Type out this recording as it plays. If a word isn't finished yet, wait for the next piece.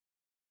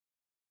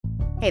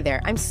Hey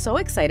there, I'm so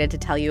excited to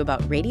tell you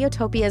about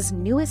Radiotopia's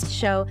newest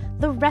show,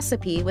 The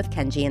Recipe with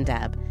Kenji and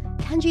Deb.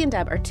 Kenji and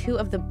Deb are two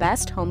of the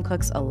best home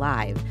cooks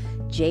alive.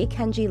 J.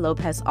 Kenji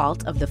Lopez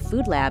Alt of The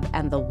Food Lab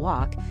and The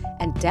Walk,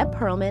 and Deb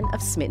Perlman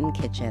of Smitten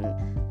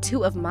Kitchen.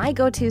 Two of my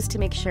go-tos to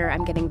make sure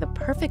I'm getting the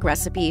perfect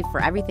recipe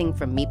for everything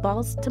from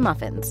meatballs to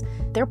muffins.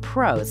 They're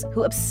pros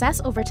who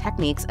obsess over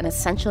techniques and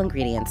essential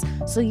ingredients,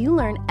 so you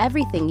learn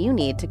everything you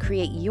need to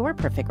create your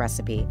perfect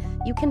recipe.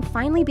 You can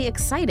finally be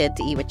excited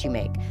to eat what you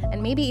make,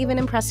 and maybe even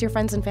impress your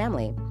friends and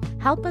family.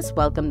 Help us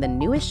welcome the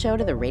newest show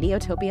to the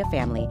Radiotopia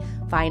family.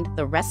 Find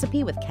The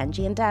Recipe with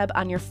Kenji and Deb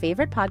on your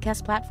favorite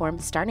podcast platform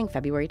starting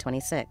February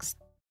 26th.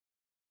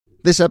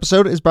 This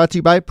episode is brought to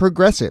you by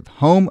Progressive,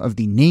 home of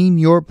the Name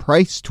Your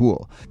Price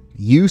tool.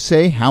 You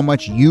say how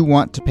much you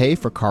want to pay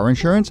for car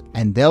insurance,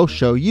 and they'll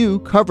show you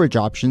coverage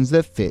options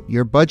that fit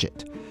your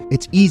budget.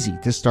 It's easy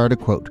to start a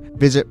quote.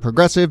 Visit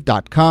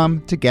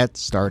Progressive.com to get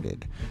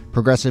started.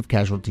 Progressive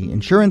Casualty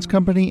Insurance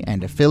Company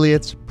and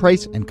Affiliates.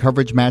 Price and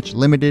coverage match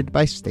limited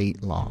by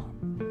state law.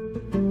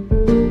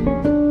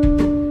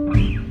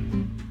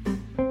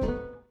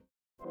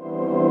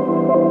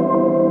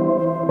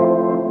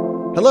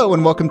 Hello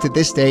and welcome to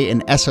This Day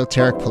in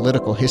Esoteric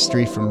Political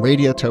History from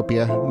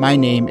Radiotopia. My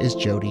name is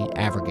Jody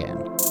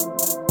Avirgan.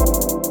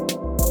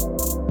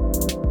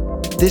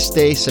 This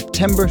day,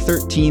 September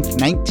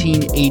 13th,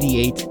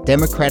 1988,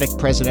 Democratic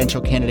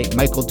presidential candidate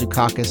Michael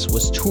Dukakis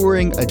was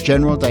touring a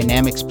General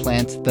Dynamics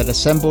plant that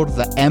assembled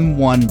the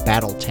M1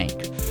 battle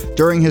tank.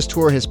 During his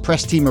tour, his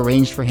press team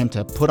arranged for him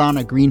to put on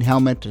a green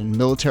helmet and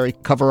military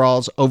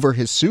coveralls over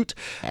his suit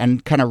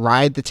and kind of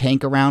ride the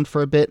tank around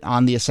for a bit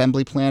on the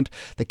assembly plant.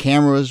 The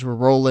cameras were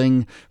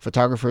rolling,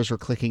 photographers were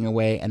clicking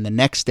away, and the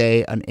next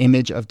day, an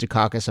image of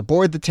Dukakis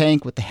aboard the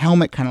tank with the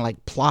helmet kind of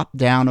like plopped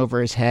down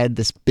over his head,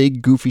 this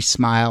big goofy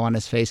smile on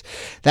his face.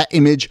 That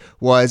image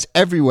was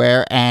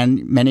everywhere,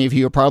 and many of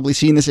you are probably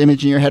seeing this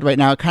image in your head right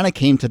now. It kind of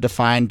came to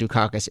define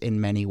Dukakis in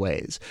many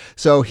ways.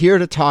 So here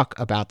to talk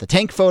about the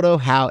tank photo,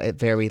 how it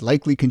very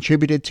likely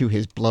contributed to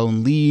his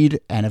blown lead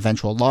and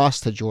eventual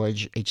loss to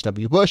George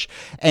H.W. Bush,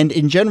 and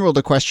in general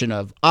the question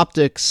of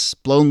optics,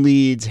 blown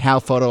leads, how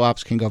photo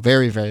ops can go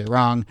very, very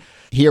wrong.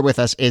 Here with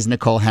us is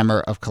Nicole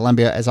Hemmer of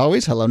Columbia, as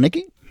always. Hello,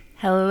 Nikki.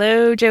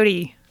 Hello,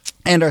 Jody.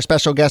 And our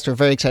special guest, we're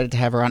very excited to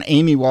have her on,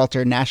 Amy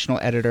Walter, national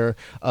editor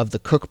of the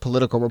Cook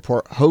Political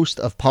Report, host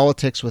of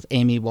Politics with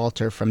Amy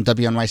Walter from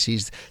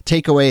WNYC's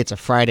Takeaway. It's a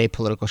Friday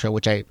political show,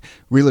 which I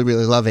really,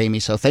 really love,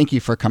 Amy. So thank you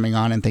for coming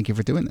on and thank you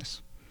for doing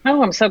this.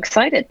 Oh, I'm so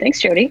excited.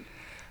 Thanks, Jody.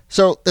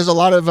 So there's a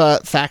lot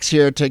of facts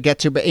here to get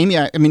to. But Amy,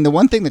 I mean, the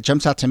one thing that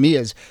jumps out to me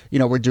is,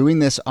 we're doing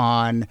this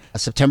on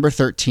September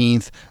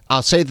 13th.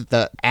 I'll say that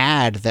the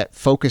ad that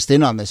focused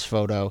in on this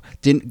photo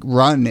didn't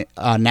run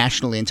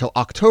nationally until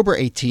October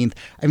 18th.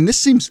 I mean, this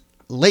seems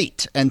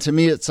late. And to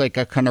me, it's like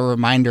a kind of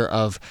reminder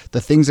of the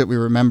things that we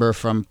remember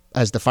from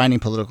as defining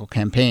political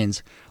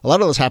campaigns. A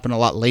lot of those happen a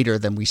lot later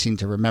than we seem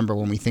to remember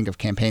when we think of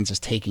campaigns as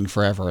taking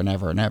forever and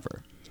ever and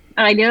ever.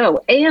 I know.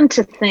 And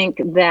to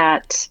think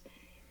that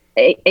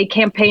a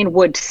campaign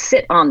would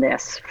sit on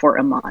this for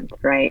a month,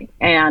 right?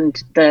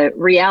 And the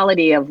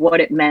reality of what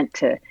it meant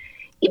to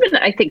even,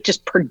 I think,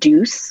 just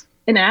produce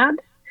an ad.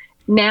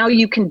 Now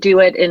you can do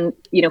it in,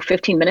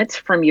 15 minutes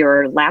from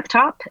your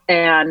laptop,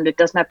 and it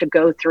doesn't have to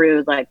go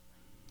through like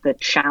the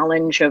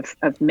challenge of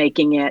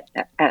making it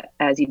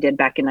as you did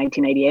back in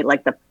 1988,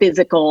 like the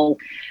physical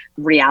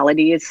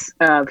realities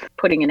of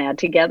putting an ad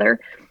together.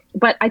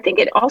 But I think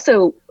it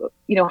also,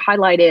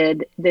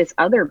 highlighted this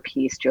other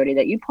piece, Jody,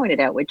 that you pointed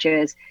out, which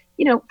is,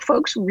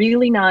 folks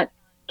really not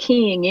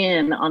keying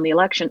in on the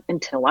election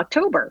until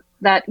October.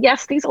 That,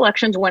 yes, these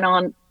elections went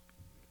on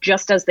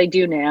just as they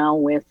do now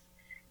with,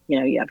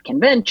 you have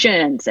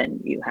conventions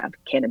and you have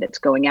candidates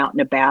going out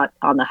and about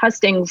on the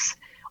hustings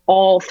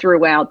all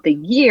throughout the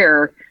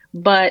year,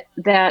 but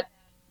that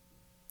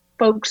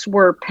folks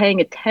were paying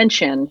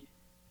attention,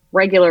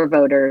 regular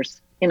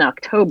voters, in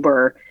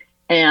October.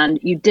 And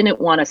you didn't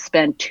want to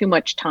spend too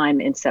much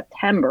time in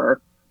September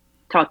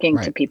talking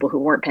to people who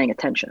weren't paying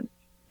attention.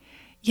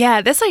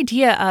 Yeah, this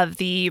idea of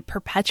the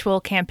perpetual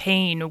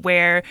campaign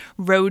where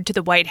Road to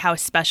the White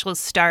House specials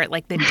start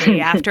like the day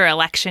after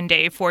Election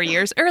Day 4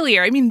 years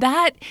earlier. I mean,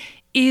 that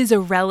is a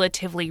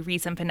relatively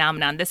recent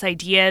phenomenon. This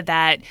idea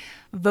that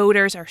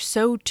voters are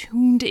so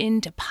tuned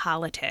into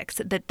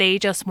politics that they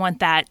just want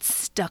that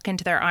stuck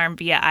into their arm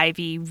via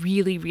IV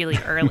really, really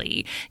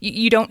early.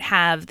 You don't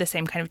have the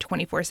same kind of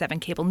 24/7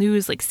 cable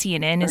news. Like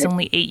CNN is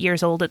only 8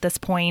 years old at this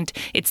point.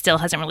 It still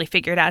hasn't really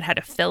figured out how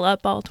to fill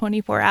up all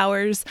 24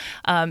 hours.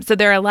 So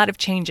there are a lot of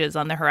changes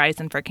on the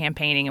horizon for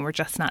campaigning, and we're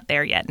just not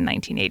there yet in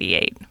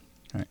 1988.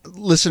 Right.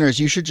 Listeners,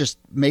 you should just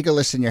make a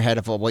list in your head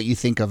of what you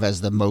think of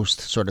as the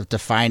most sort of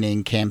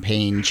defining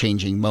campaign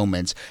changing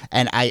moments.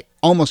 And I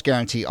almost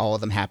guarantee all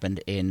of them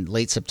happened in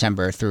late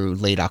September through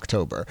late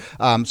October.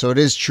 So it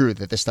is true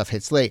that this stuff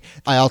hits late.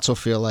 I also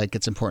feel like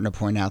it's important to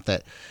point out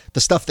that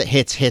the stuff that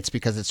hits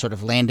because it's sort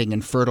of landing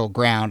in fertile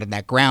ground, and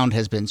that ground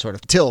has been sort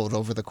of tilled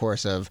over the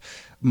course of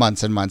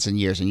months and months and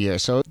years.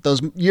 So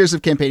those years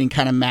of campaigning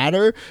kind of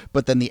matter,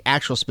 but then the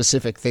actual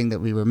specific thing that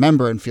we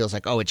remember and feels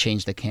like, oh, it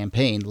changed the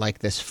campaign, like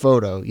this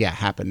photo,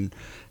 happened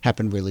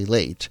really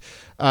late.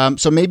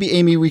 So maybe,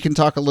 Amy, we can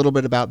talk a little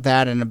bit about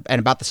that and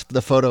about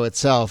the photo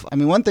itself. I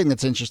mean, one thing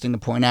that's interesting to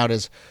point out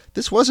is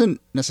this wasn't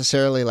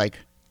necessarily like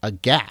a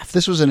gaffe.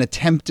 This was an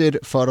attempted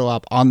photo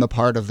op on the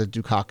part of the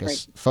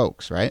Dukakis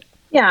folks, right?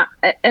 Yeah.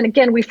 And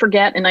again, we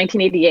forget in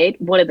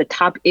 1988, one of the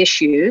top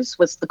issues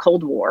was the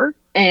Cold War.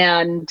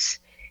 And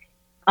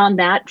on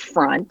that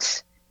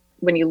front,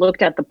 when you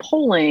looked at the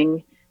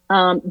polling,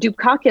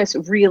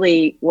 Dukakis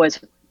really was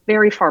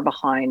very far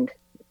behind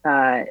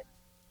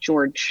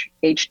George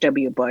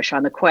H.W. Bush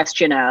on the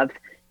question of,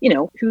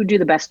 who do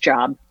the best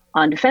job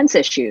on defense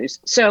issues.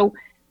 So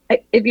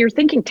if you're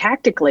thinking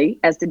tactically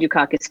as the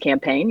Dukakis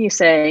campaign, you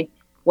say,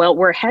 well,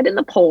 we're ahead in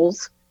the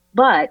polls,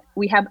 but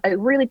we have a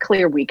really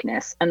clear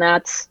weakness, and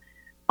that's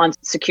on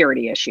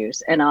security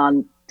issues and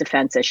on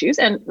defense issues.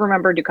 And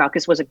remember,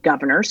 Dukakis was a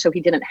governor, so he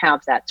didn't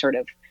have that sort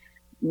of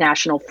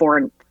national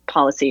foreign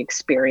policy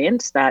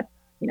experience that,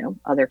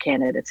 other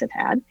candidates have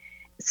had.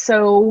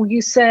 So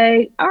you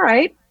say, all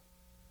right,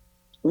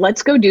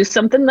 let's go do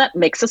something that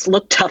makes us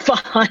look tough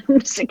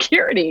on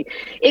security.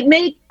 It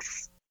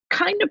makes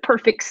kind of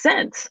perfect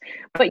sense.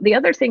 But the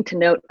other thing to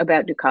note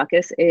about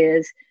Dukakis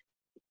is,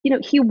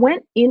 he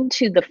went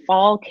into the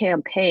fall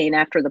campaign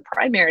after the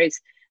primaries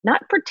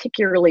not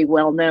particularly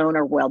well known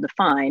or well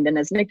defined. And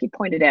as Nikki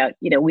pointed out,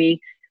 we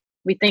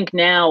think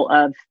now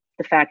of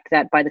the fact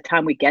that by the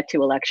time we get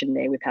to Election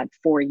Day, we've had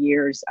 4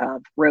 years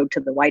of Road to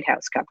the White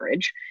House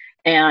coverage,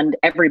 and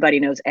everybody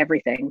knows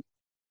everything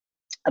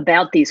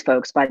about these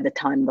folks by the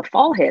time the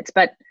fall hits.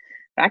 But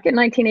back in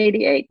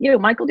 1988,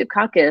 Michael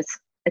Dukakis,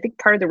 I think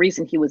part of the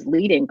reason he was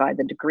leading by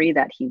the degree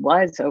that he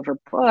was over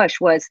Bush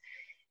was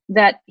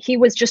that he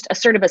was just a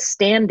sort of a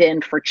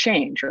stand-in for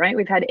change, right?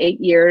 We've had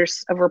 8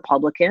 years of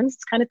Republicans.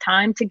 It's kind of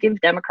time to give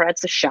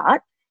Democrats a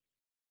shot.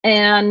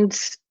 And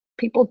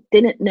people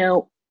didn't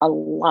know a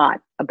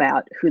lot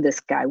about who this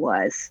guy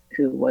was,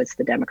 who was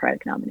the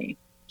Democratic nominee.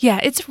 Yeah,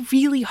 it's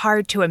really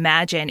hard to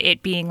imagine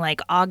it being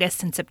like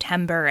August and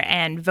September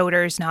and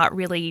voters not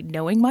really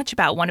knowing much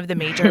about one of the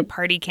major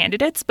party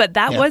candidates, but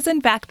that was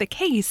in fact the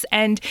case.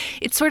 And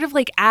it's sort of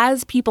like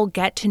as people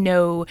get to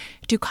know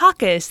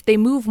Dukakis, they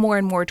move more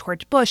and more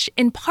towards Bush,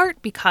 in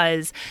part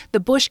because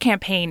the Bush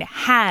campaign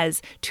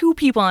has two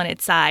people on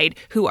its side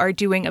who are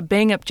doing a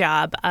bang-up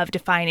job of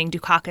defining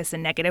Dukakis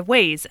in negative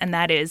ways, and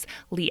that is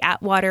Lee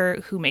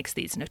Atwater, who makes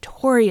these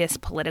notorious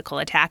political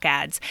attack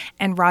ads,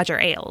 and Roger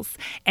Ailes.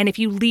 And if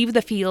you leave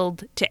the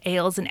field to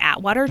Ailes and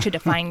Atwater to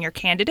define your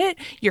candidate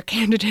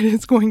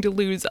is going to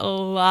lose a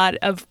lot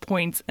of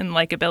points in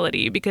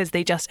likability because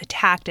they just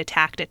attacked.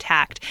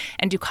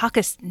 And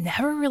Dukakis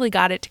never really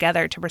got it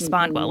together to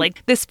respond well.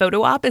 Like, this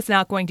photo op is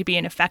not going to be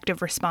an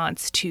effective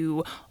response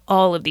to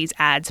all of these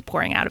ads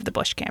pouring out of the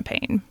Bush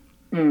campaign.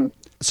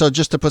 So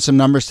just to put some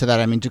numbers to that,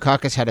 I mean,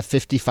 Dukakis had a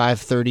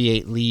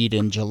 55-38 lead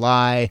in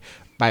July.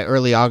 By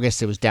early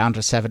August, it was down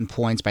to 7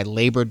 points. By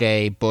Labor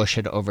Day, Bush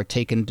had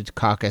overtaken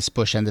Dukakis.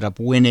 Bush ended up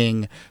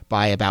winning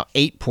by about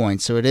 8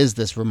 points. So it is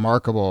this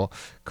remarkable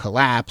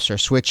collapse or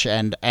switch.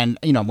 And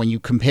when you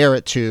compare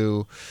it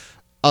to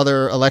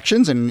other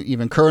elections and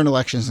even current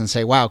elections and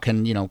say, wow,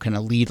 can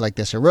a lead like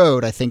this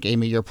erode? I think,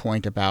 Amy, your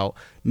point about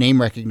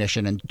name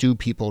recognition and do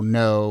people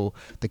know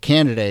the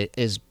candidate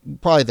is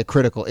probably the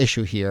critical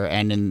issue here.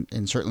 And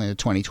in certainly the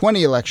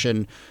 2020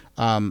 election,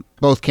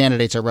 both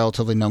candidates are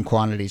relatively known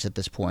quantities at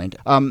this point.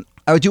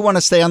 I do want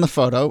to stay on the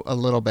photo a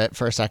little bit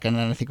for a second,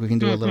 and I think we can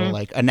do a little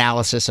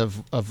analysis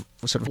of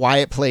sort of why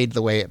it played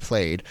the way it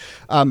played.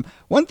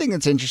 One thing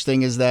that's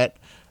interesting is that,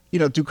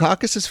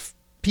 Dukakis's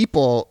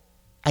people,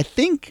 I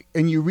think,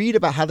 and you read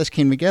about how this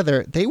came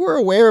together, they were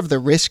aware of the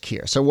risk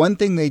here. So one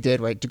thing they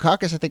did, right,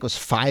 Dukakis, I think, was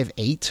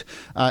 5'8",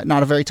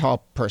 not a very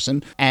tall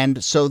person.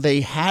 And so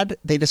they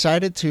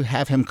decided to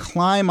have him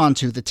climb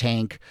onto the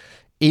tank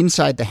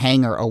inside the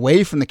hangar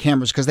away from the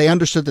cameras because they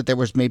understood that there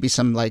was maybe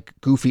some like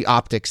goofy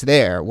optics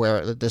there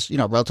where this,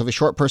 relatively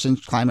short person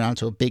climbing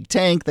onto a big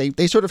tank.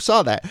 They sort of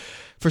saw that.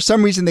 For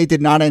some reason, they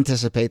did not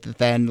anticipate that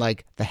then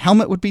like the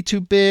helmet would be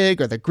too big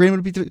or the grin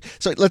would be too.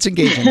 So let's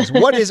engage in this.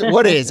 What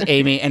is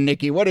Amy and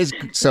Nikki? What is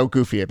so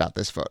goofy about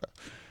this photo?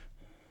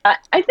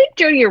 I think,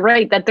 Jody, you're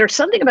right that there's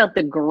something about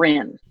the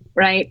grin,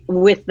 right,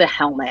 with the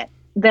helmet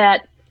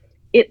that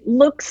it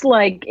looks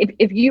like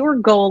if your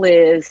goal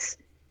is,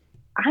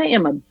 I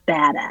am a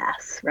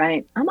badass,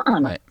 right? I'm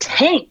on a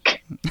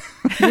tank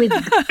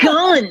with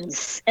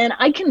guns and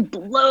I can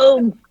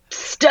blow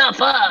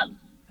stuff up.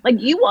 Like,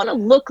 you want to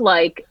look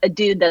like a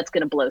dude that's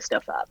going to blow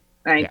stuff up,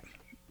 right? Yeah.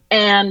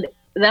 And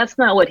that's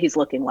not what he's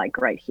looking like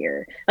right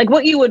here. Like,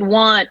 what you would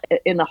want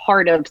in the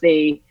heart of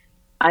the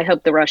I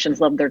hope the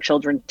Russians love their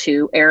children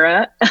too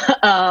era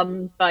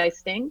by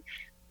Sting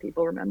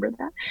People remember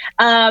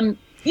that.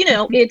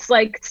 It's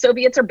like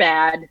Soviets are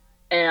bad,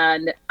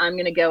 and I'm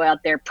going to go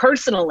out there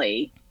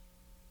personally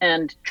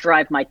and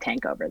drive my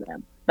tank over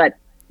them. But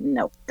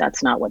no,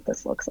 that's not what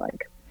this looks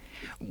like.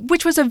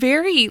 Which was a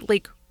very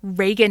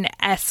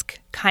Reagan-esque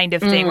kind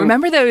of thing.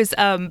 Remember those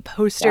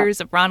posters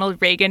of Ronald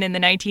Reagan in the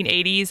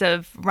 1980s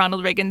of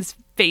Ronald Reagan's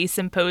face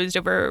imposed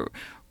over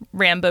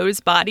Rambo's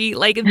body?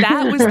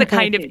 That was the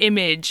kind of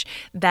image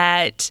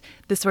that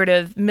the sort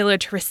of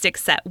militaristic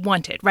set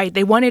wanted, right?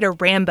 They wanted a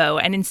Rambo,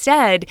 and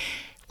instead,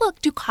 look,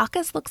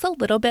 Dukakis looks a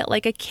little bit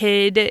like a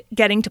kid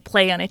getting to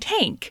play on a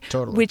tank,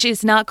 which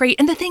is not great.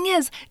 And the thing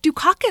is,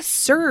 Dukakis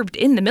served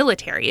in the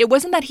military. It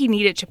wasn't that he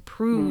needed to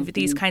prove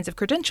these kinds of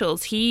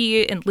credentials.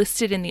 He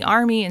enlisted in the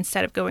army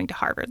instead of going to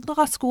Harvard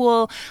Law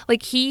School.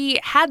 He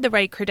had the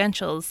right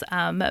credentials,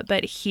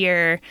 but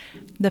here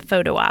the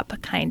photo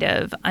op kind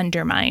of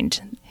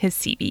undermined his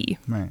CV.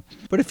 Right.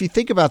 But if you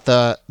think about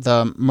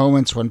the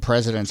moments when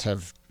presidents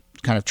have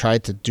kind of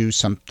tried to do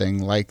something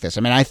like this.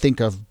 I mean, I think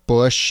of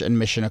Bush and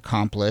Mission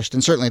Accomplished,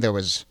 and certainly there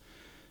was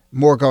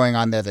more going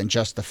on there than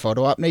just the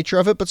photo op nature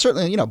of it. But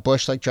certainly,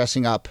 Bush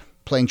dressing up,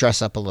 playing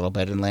dress up a little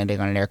bit and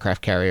landing on an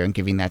aircraft carrier and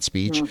giving that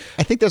speech.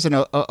 I think there's an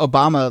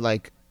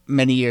Obama,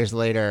 many years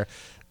later,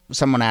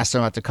 someone asked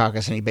him about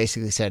Dukakis, and he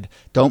basically said,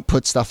 "Don't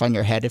put stuff on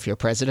your head if you're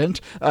president."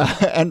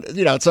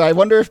 So I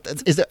wonder if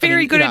is it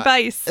very good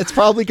advice. It's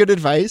probably good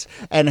advice.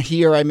 And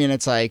here,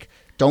 it's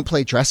don't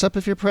play dress up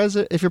if you're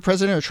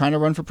president or trying to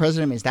run for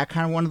president. I mean, is that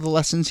kind of one of the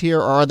lessons here,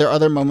 or are there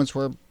other moments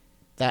where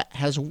that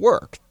has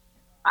worked?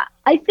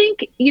 I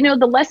think,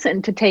 the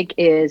lesson to take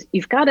is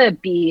you've got to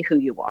be who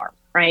you are,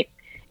 right?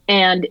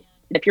 And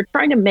if you're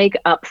trying to make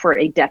up for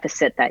a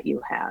deficit that you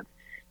have,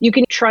 you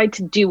can try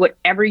to do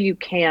whatever you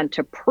can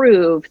to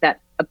prove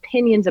that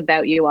opinions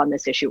about you on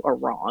this issue are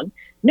wrong.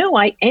 No,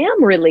 I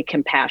am really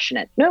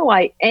compassionate. No,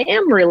 I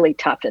am really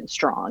tough and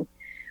strong.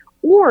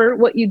 Or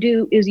what you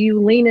do is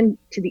you lean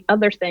into the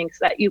other things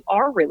that you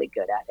are really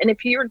good at. And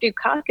if you're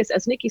Dukakis,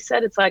 as Nikki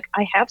said, it's I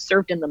have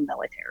served in the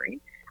military.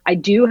 I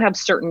do have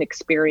certain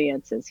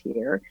experiences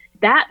here.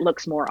 That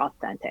looks more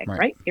authentic,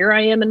 right? Here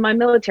I am in my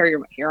military.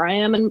 Here I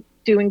am in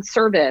doing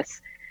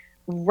service,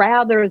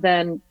 rather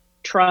than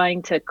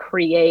trying to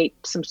create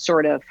some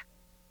sort of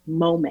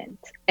moment.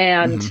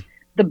 And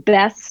the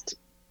best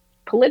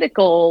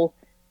political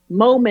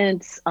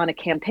moments on a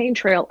campaign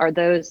trail are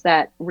those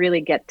that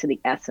really get to the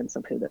essence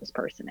of who this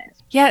person is.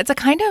 Yeah, it's a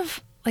kind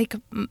of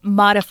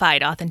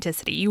modified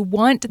authenticity. You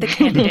want the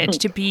candidate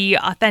to be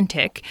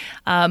authentic,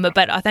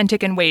 but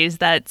authentic in ways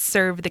that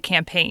serve the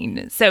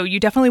campaign. So you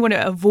definitely want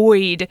to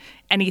avoid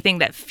anything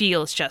that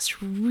feels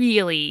just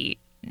really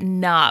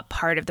not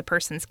part of the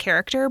person's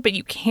character, but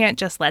you can't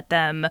just let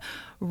them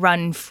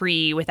run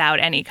free without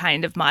any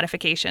kind of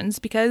modifications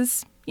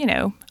because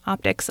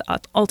optics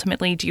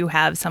ultimately do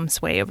have some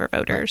sway over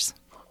voters.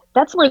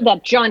 That's where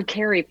that John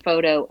Kerry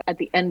photo at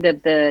the end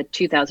of the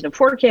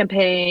 2004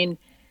 campaign,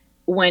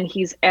 when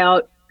he's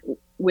out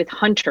with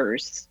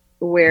hunters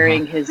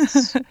wearing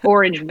his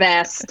orange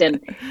vest.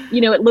 And,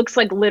 it looks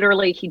like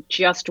literally he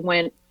just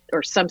went,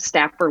 or some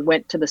staffer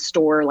went to the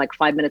store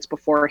 5 minutes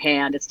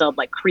beforehand. It still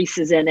had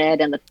creases in it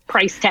and the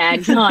price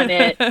tags on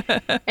it.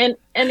 And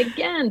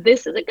again,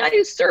 this is a guy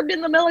who served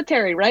in the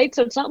military, right?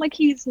 So it's not like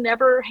he's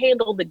never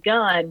handled a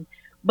gun,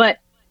 but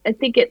I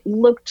think it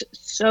looked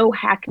so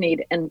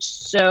hackneyed and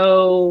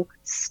so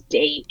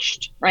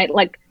staged, right?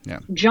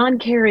 John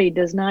Kerry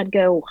does not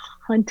go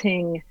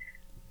hunting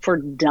for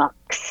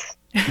ducks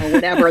or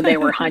whatever they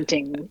were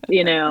hunting,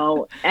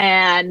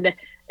 and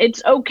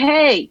it's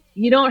okay.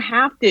 You don't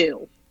have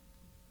to.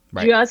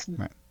 Just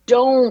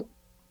don't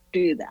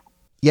do that.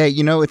 Yeah,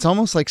 it's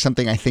almost like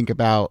something I think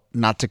about,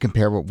 not to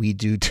compare what we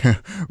do to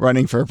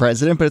running for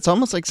president, but it's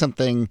almost like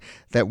something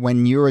that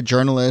when you're a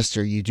journalist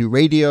or you do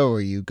radio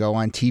or you go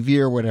on TV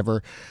or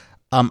whatever,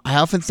 I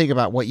often think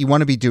about what you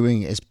want to be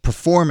doing is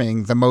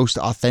performing the most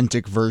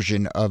authentic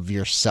version of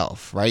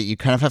yourself, right? You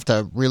kind of have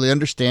to really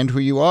understand who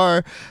you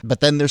are, but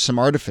then there's some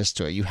artifice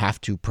to it. You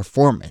have to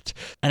perform it.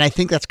 And I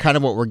think that's kind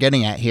of what we're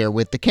getting at here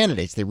with the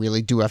candidates. They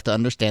really do have to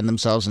understand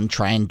themselves and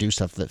try and do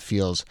stuff that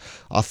feels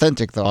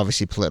authentic, though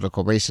obviously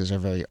political races are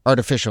very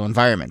artificial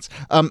environments.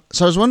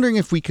 So I was wondering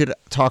if we could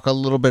talk a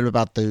little bit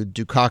about the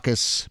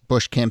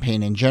Dukakis-Bush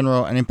campaign in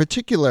general, and in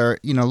particular,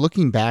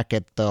 looking back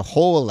at the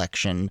whole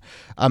election,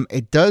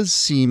 it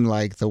does seem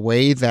like the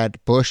way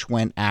that Bush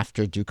went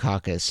after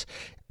Dukakis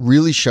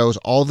really shows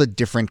all the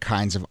different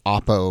kinds of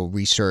oppo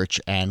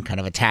research and kind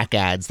of attack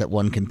ads that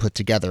one can put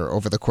together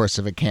over the course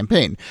of a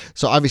campaign.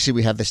 So obviously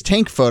we have this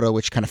tank photo,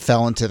 which kind of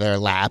fell into their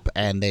lap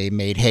and they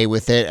made hay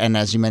with it. And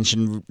as you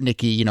mentioned,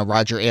 Nikki,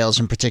 Roger Ailes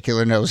in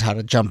particular knows how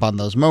to jump on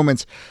those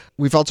moments.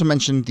 We've also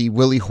mentioned the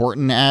Willie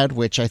Horton ad,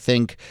 which I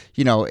think,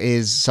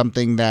 is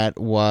something that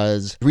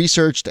was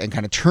researched and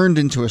kind of turned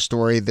into a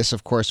story. This,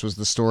 of course, was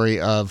the story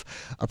of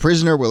a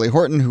prisoner, Willie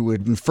Horton, who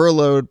had been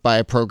furloughed by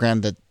a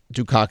program that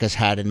Dukakis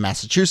had in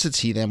Massachusetts.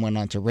 He then went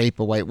on to rape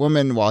a white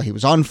woman while he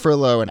was on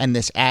furlough, and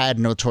this ad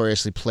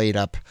notoriously played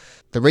up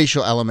the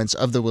racial elements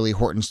of the Willie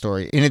Horton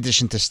story, in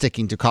addition to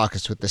sticking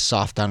Dukakis with this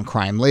soft on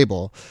crime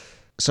label.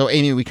 So,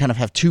 Amy, we kind of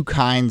have two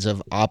kinds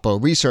of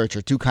Oppo research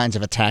or two kinds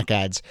of attack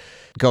ads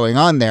going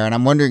on there. And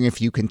I'm wondering if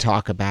you can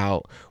talk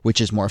about which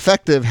is more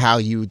effective, how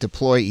you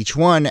deploy each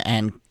one,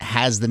 and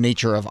has the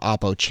nature of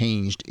Oppo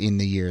changed in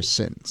the years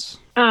since?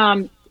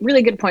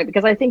 Really good point,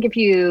 because I think if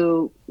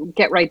you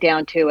get right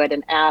down to it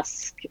and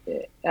ask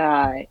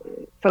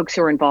folks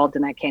who are involved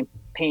in that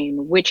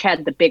campaign, which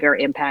had the bigger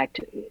impact,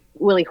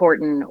 Willie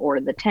Horton or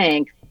the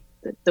tank,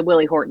 the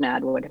Willie Horton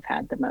ad would have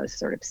had the most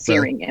sort of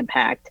searing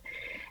impact.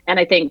 And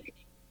I think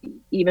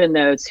even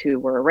those who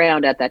were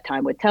around at that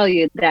time would tell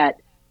you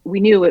that we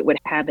knew it would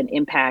have an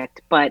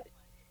impact, but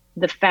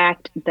the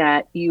fact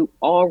that you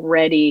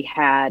already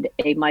had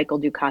a Michael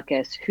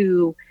Dukakis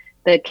who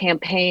the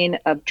campaign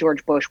of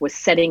George Bush was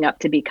setting up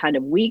to be kind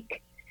of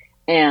weak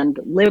and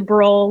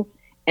liberal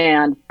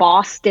and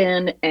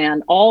Boston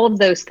and all of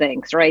those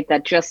things, right?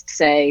 That just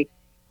say,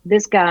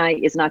 this guy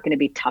is not going to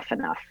be tough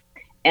enough.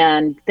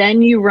 And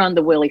then you run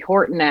the Willie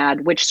Horton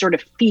ad, which sort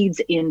of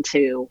feeds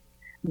into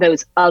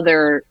those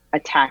other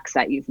attacks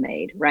that you've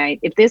made, right?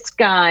 If this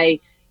guy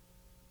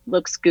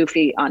looks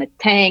goofy on a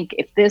tank,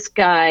 if this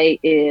guy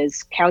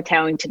is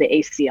kowtowing to the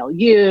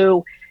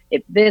ACLU,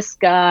 if this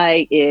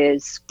guy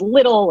is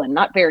little and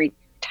not very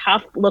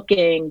tough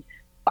looking,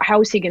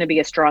 how is he going to be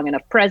a strong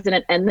enough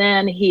president? And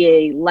then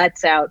he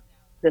lets out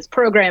this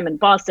program in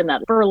Boston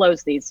that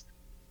furloughs these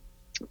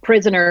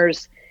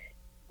prisoners.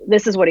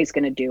 This is what he's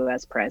going to do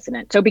as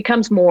president. So it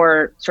becomes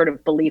more sort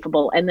of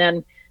believable. And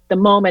then the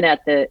moment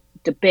at the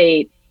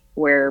debate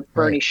where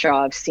Bernie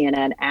Shaw of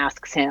CNN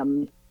asks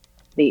him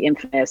the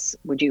infamous,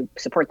 would you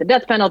support the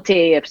death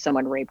penalty if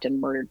someone raped and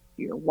murdered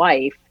your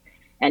wife?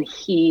 And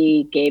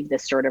he gave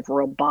this sort of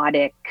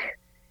robotic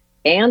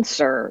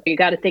answer. You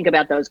got to think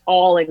about those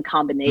all in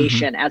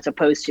combination, as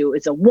opposed to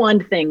it's a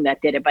one thing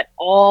that did it, but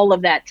all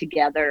of that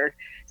together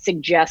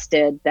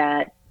suggested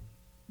that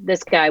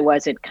this guy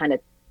wasn't kind of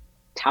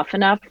tough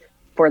enough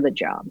for the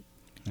job.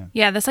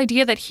 Yeah, this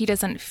idea that he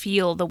doesn't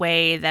feel the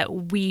way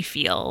that we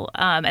feel,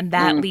 and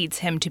that leads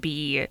him to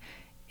be,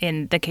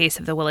 in the case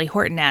of the Willie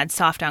Horton ad,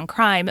 soft on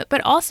crime.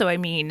 But also, I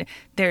mean,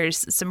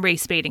 there's some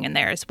race baiting in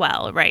there as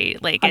well,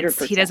 right? Like,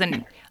 he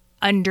doesn't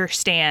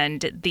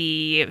understand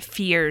the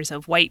fears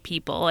of white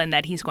people and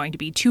that he's going to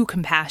be too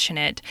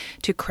compassionate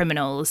to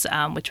criminals,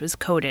 which was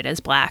coded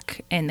as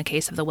black in the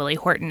case of the Willie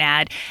Horton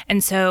ad.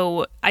 And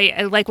so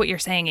I like what you're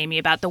saying, Amy,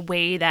 about the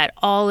way that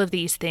all of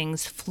these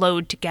things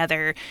flowed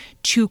together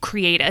to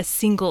create a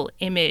single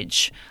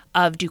image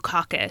of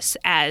Dukakis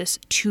as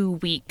too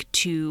weak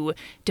to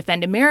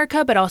defend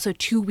America, but also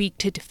too weak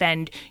to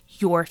defend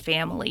your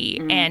family.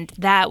 And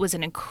that was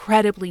an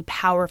incredibly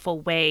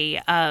powerful way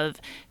of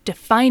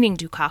defining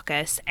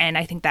Dukakis. And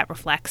I think that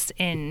reflects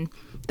in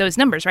those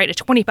numbers, right? A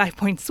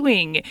 25-point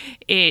swing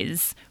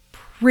is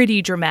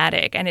pretty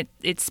dramatic, and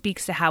it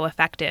speaks to how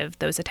effective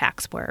those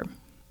attacks were.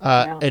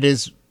 It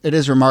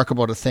is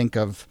remarkable to think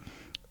of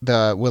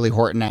the Willie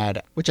Horton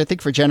ad, which I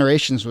think for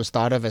generations was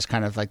thought of as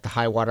kind of like the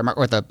high watermark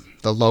or the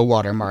low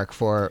watermark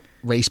for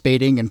race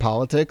baiting in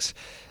politics.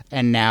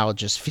 And now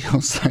just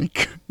feels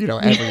like,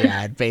 every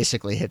ad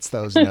basically hits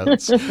those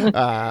notes.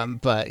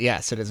 But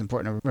yes, it is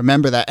important to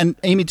remember that. And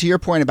Amy, to your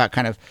point about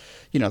kind of,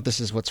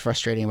 this is what's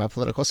frustrating about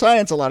political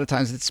science. A lot of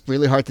times it's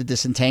really hard to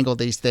disentangle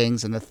these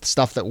things. And the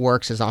stuff that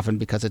works is often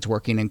because it's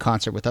working in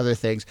concert with other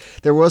things.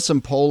 There was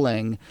some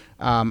polling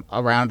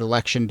around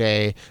Election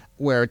Day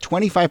where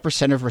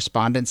 25% of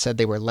respondents said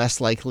they were less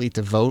likely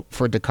to vote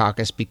for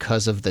Dukakis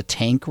because of the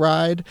tank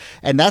ride.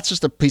 And that's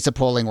just a piece of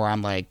polling where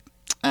I'm like,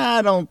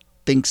 I don't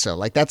think so.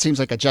 Like, that seems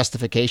like a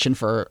justification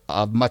for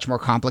a much more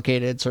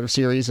complicated sort of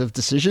series of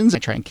decisions. I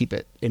try and keep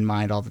it in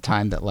mind all the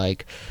time that,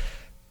 like,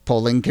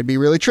 polling can be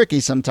really tricky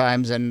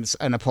sometimes, and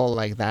a poll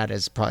like that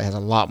probably has a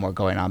lot more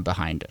going on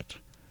behind it.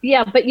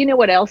 Yeah, but you know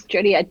what else,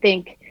 Jody? I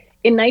think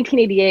in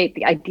 1988,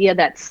 the idea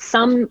that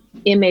some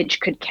image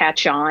could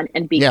catch on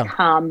and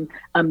become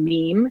a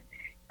meme,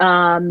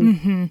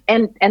 and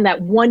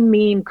that one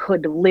meme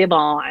could live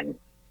on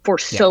for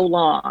so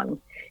long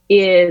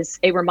is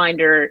a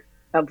reminder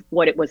of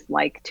what it was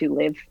like to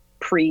live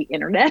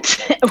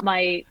pre-internet.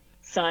 My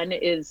son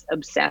is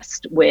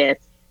obsessed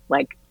with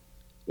like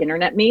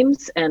internet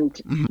memes.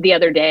 And the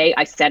other day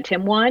I sent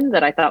him one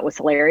that I thought was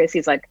hilarious.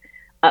 He's like,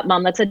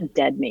 Mom, that's a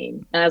dead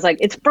meme. And I was like,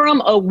 it's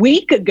from a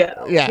week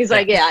ago. He's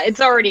like, yeah,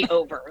 it's already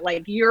over.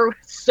 Like, you're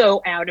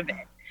so out of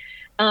it.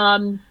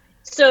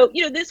 So,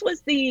 this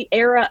was the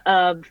era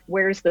of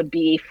where's the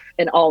beef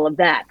and all of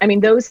that. I mean,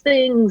 those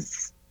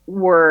things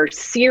were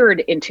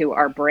seared into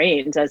our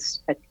brains as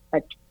a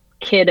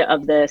kid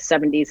of the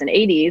 70s and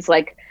 80s.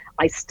 Like,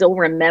 I still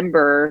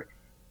remember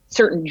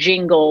certain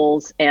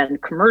jingles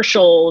and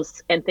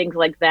commercials and things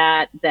like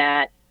that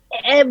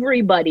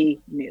everybody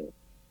knew.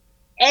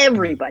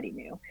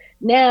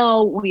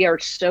 Now we are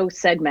so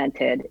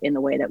segmented in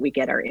the way that we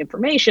get our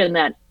information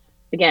that,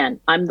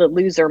 again, I'm the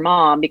loser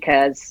mom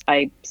because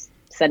I'm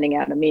sending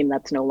out a meme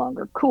that's no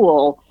longer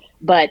cool,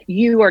 but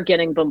you are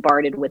getting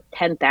bombarded with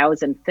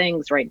 10,000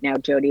 things right now,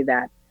 Jody,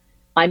 that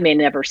I may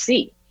never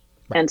see.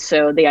 And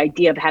so the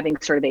idea of having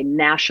sort of a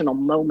national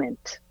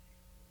moment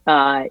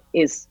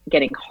is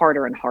getting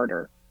harder and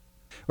harder.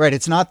 Right.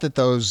 It's not that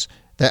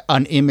that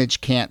an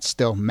image can't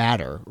still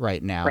matter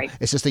right now. Right.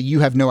 It's just that you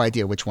have no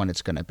idea which one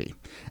it's going to be.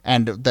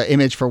 And the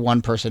image for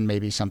one person may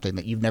be something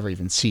that you've never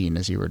even seen,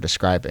 as you were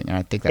describing. And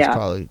I think that's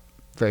probably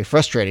very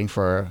frustrating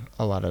for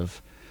a lot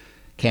of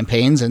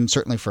campaigns and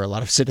certainly for a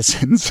lot of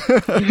citizens who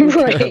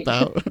care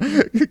about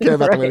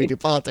the way we do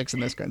politics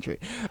in this country.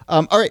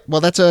 All right.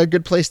 Well, that's a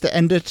good place to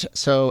end it.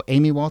 So,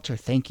 Amy Walter,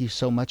 thank you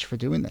so much for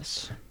doing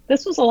this.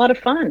 This was a lot of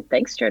fun.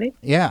 Thanks, Jody.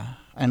 Yeah.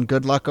 And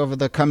good luck over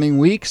the coming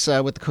weeks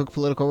with the Cook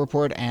Political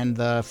Report and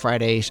the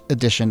Friday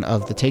edition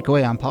of The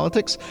Takeaway on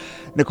Politics.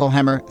 Nicole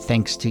Hemmer,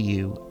 thanks to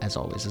you as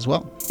always as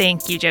well.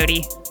 Thank you,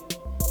 Jody.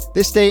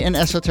 This Day in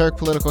Esoteric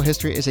Political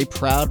History is a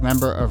proud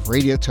member of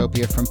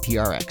Radiotopia from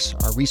PRX.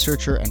 Our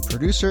researcher and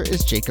producer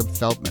is Jacob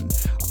Feldman.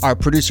 Our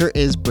producer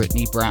is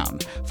Brittany Brown.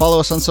 Follow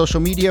us on social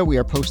media. We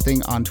are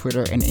posting on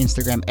Twitter and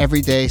Instagram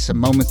every day some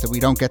moments that we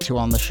don't get to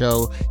on the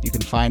show. You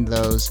can find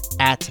those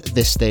at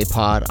This Day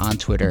Pod on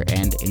Twitter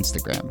and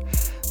Instagram.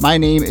 My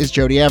name is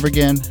Jody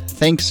Avirgan.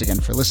 Thanks again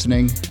for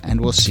listening, and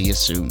we'll see you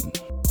soon.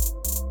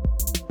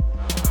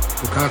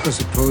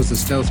 Dukakis opposed the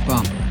stealth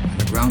bomber and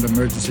the ground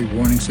emergency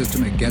warning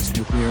system against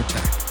nuclear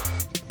attack.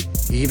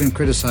 He even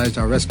criticized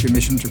our rescue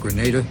mission to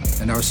Grenada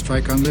and our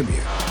strike on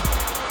Libya.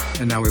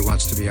 And now he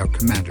wants to be our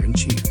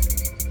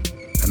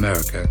commander-in-chief.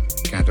 America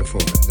can't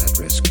afford that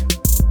risk.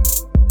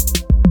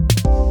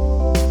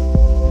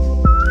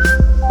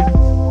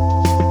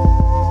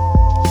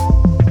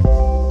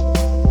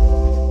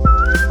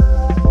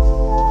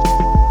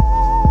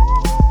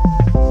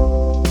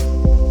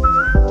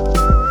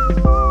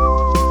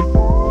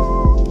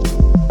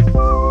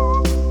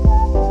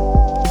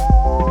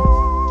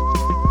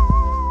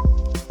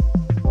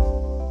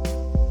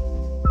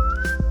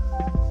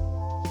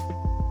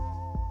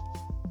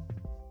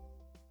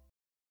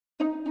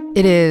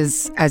 It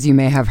is, as you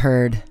may have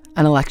heard,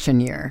 an election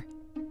year.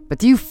 But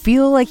do you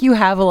feel like you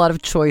have a lot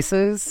of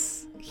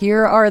choices?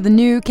 Here are the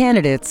new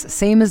candidates,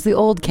 same as the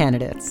old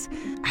candidates.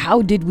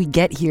 How did we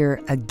get here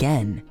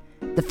again?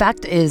 The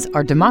fact is,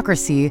 our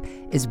democracy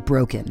is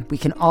broken. We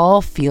can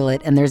all feel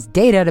it, and there's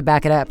data to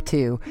back it up,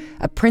 too.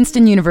 A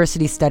Princeton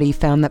University study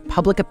found that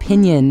public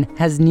opinion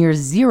has near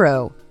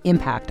zero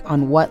impact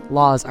on what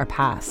laws are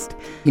passed.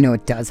 You know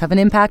what does have an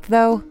impact,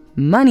 though?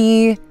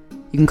 Money.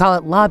 You can call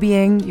it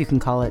lobbying, you can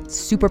call it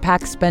super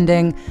PAC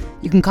spending,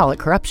 you can call it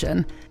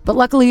corruption. But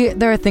luckily,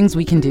 there are things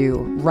we can do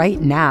right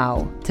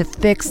now to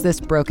fix this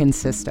broken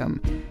system.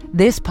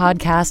 This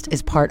podcast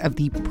is part of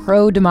the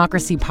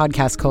Pro-Democracy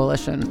Podcast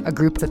Coalition, a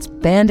group that's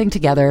banding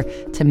together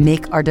to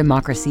make our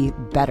democracy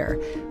better.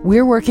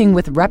 We're working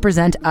with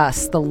Represent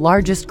Us, the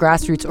largest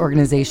grassroots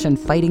organization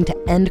fighting to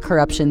end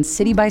corruption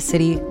city by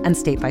city and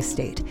state by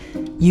state.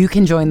 You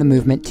can join the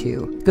movement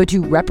too. Go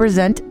to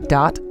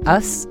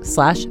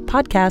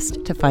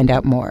represent.us/podcast to find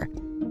out more.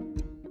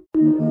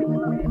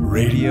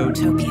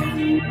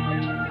 Radiotopia.